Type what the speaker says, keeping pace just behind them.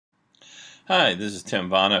Hi, this is Tim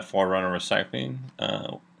Vaughn at Forerunner Recycling.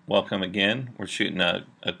 Welcome again. We're shooting a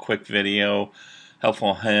quick video,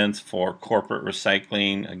 helpful hints for corporate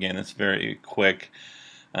recycling. Again, it's very quick.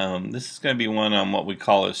 This is going to be one on what we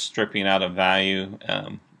call a stripping out of value.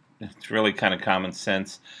 It's really kind of common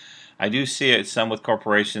sense. I do see it some with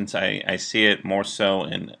corporations. I see it more so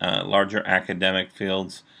in larger academic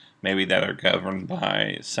fields, maybe that are governed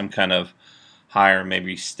by some kind of higher,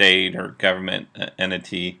 maybe state or government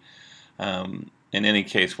entity. In any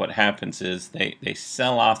case, what happens is they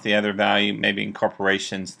sell off the other value. Maybe in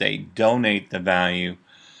corporations, they donate the value,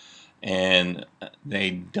 and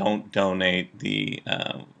they don't donate the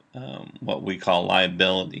what we call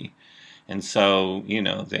liability. And so,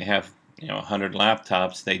 they have 100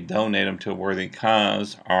 laptops. They donate them to a worthy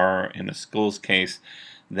cause, or in the school's case,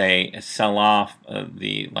 they sell off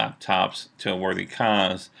the laptops to a worthy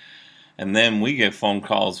cause. And then we get phone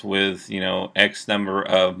calls with, X number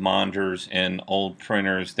of monitors and old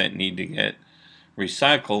printers that need to get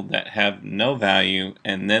recycled that have no value,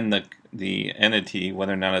 and then the entity,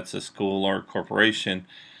 whether or not it's a school or a corporation,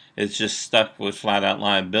 is just stuck with flat out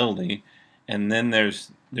liability, and then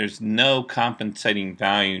there's no compensating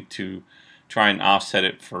value to try and offset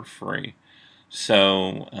it for free.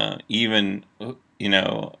 So even a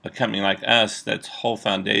company like us, that's whole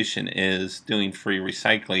foundation is doing free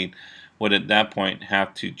recycling, would at that point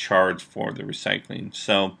have to charge for the recycling.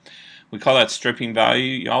 So we call that stripping value.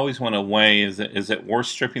 You always want to weigh, is it worth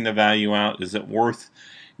stripping the value out? Is it worth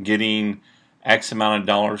getting X amount of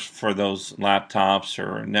dollars for those laptops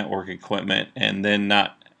or network equipment and then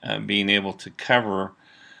not being able to cover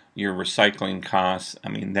your recycling costs? I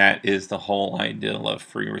mean, that is the whole ideal of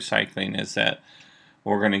free recycling, is that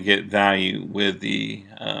we're going to get value with the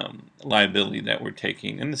liability that we're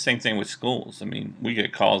taking. And the same thing with schools. I mean, we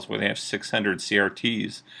get calls where they have 600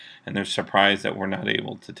 CRTs and they're surprised that we're not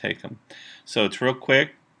able to take them. So it's real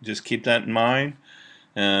quick. Just keep that in mind.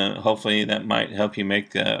 Hopefully that might help you make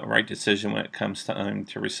the right decision when it comes time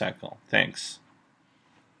to recycle. Thanks.